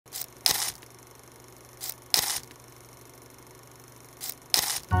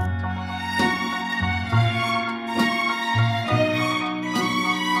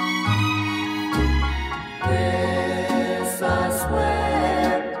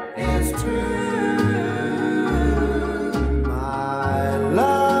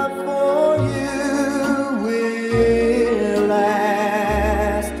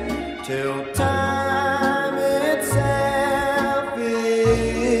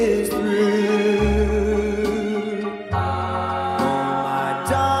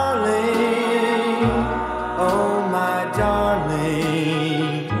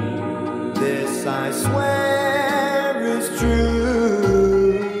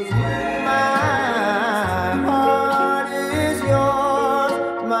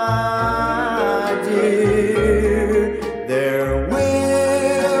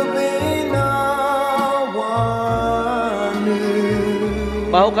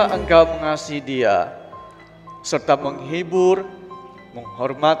Maukah engkau mengasihi dia, serta menghibur,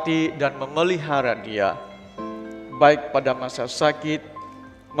 menghormati dan memelihara dia, baik pada masa sakit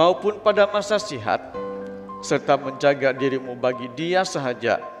maupun pada masa sihat, serta menjaga dirimu bagi dia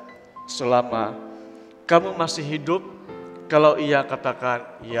sahaja selama kamu masih hidup, kalau ia katakan,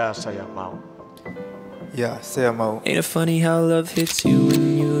 ya saya mau. Ya, saya mau. Ain't it funny how love hits you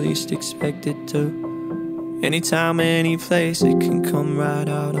when you least expect it to? Anytime, any place, it can come right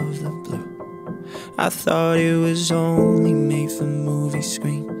out of the blue. I thought it was only made for movie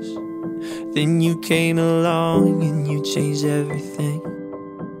screens. Then you came along and you changed everything.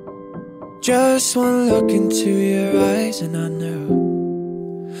 Just one look into your eyes and I knew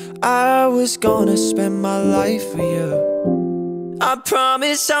I was gonna spend my life for you. I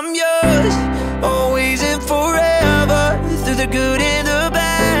promise I'm yours, always and forever, through the good and the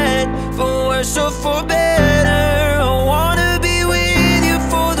bad, for worse or for better. I wanna be with you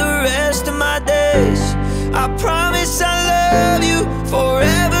for the rest of my days. I promise I love you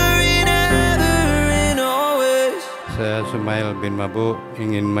forever and ever and always. Saya Sumail bin Mabu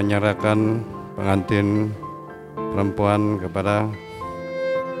ingin menyerahkan pengantin perempuan kepada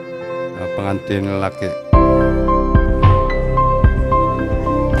pengantin laki.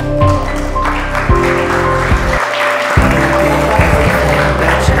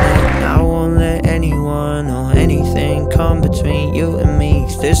 Between you and me,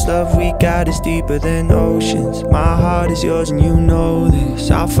 this love we got is deeper than oceans. My heart is yours and you know this.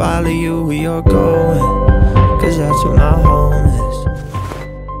 I'll follow you where you're going, cause that's where my home is.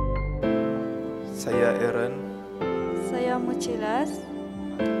 Saya Aaron. Saya Mucilas.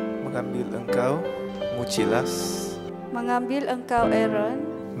 Mengambil engkau, Mucilas. Mengambil engkau, Aaron.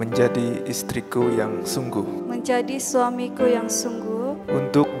 Menjadi istriku yang sungguh. Menjadi suamiku yang sungguh.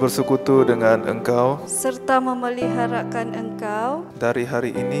 Untuk bersekutu dengan engkau. Serta memeliharakan engkau. Dari hari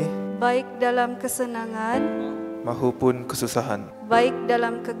ini. Baik dalam kesenangan. Maupun kesusahan. Baik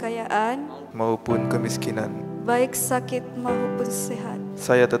dalam kekayaan. Maupun kemiskinan. Baik sakit maupun sehat.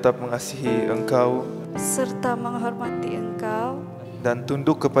 Saya tetap mengasihi engkau. Serta menghormati engkau. Dan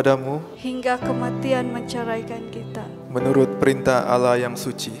tunduk kepadamu. Hingga kematian menceraikan kita. Menurut perintah Allah yang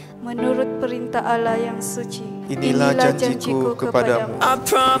suci. Menurut perintah Allah yang suci. Inilah janjiku kepadamu. I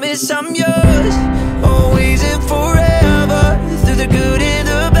promise I'm yours, always and forever, through the good and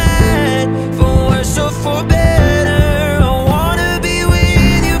the bad, for worse or for better. I wanna be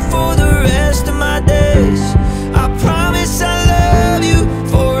with you for the rest of my days. I promise I love you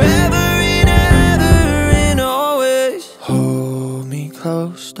forever and ever and always. Hold me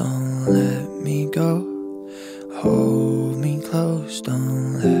close, don't let me go. Hold me close,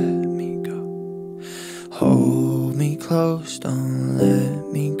 don't let me go. Hold me close, don't let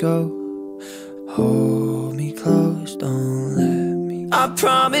me go. Hold me close, don't let me go. I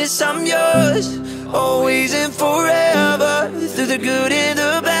promise I'm yours, always and forever, through the good and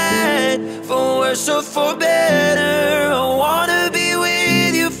the bad, for worse or for better. I wanna be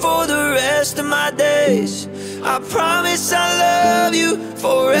with you for the rest of my days. I promise I love you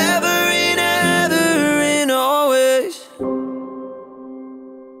forever and ever and always.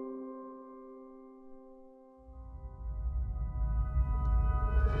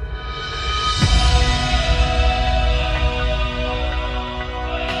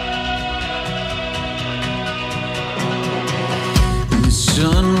 The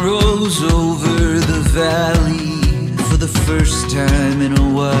sun rose over the valley for the first time in a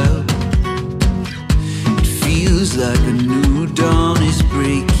while. It feels like a new dawn is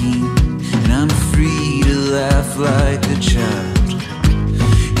breaking, and I'm free to laugh like a child.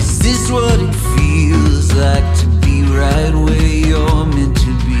 Is this what it feels like to be right where you're meant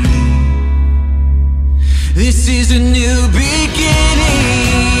to be? This is a new beginning.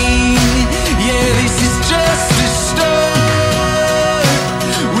 Yeah, this is just a start.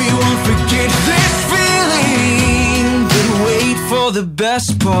 We won't forget this feeling, but wait for the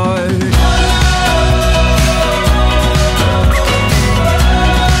best part.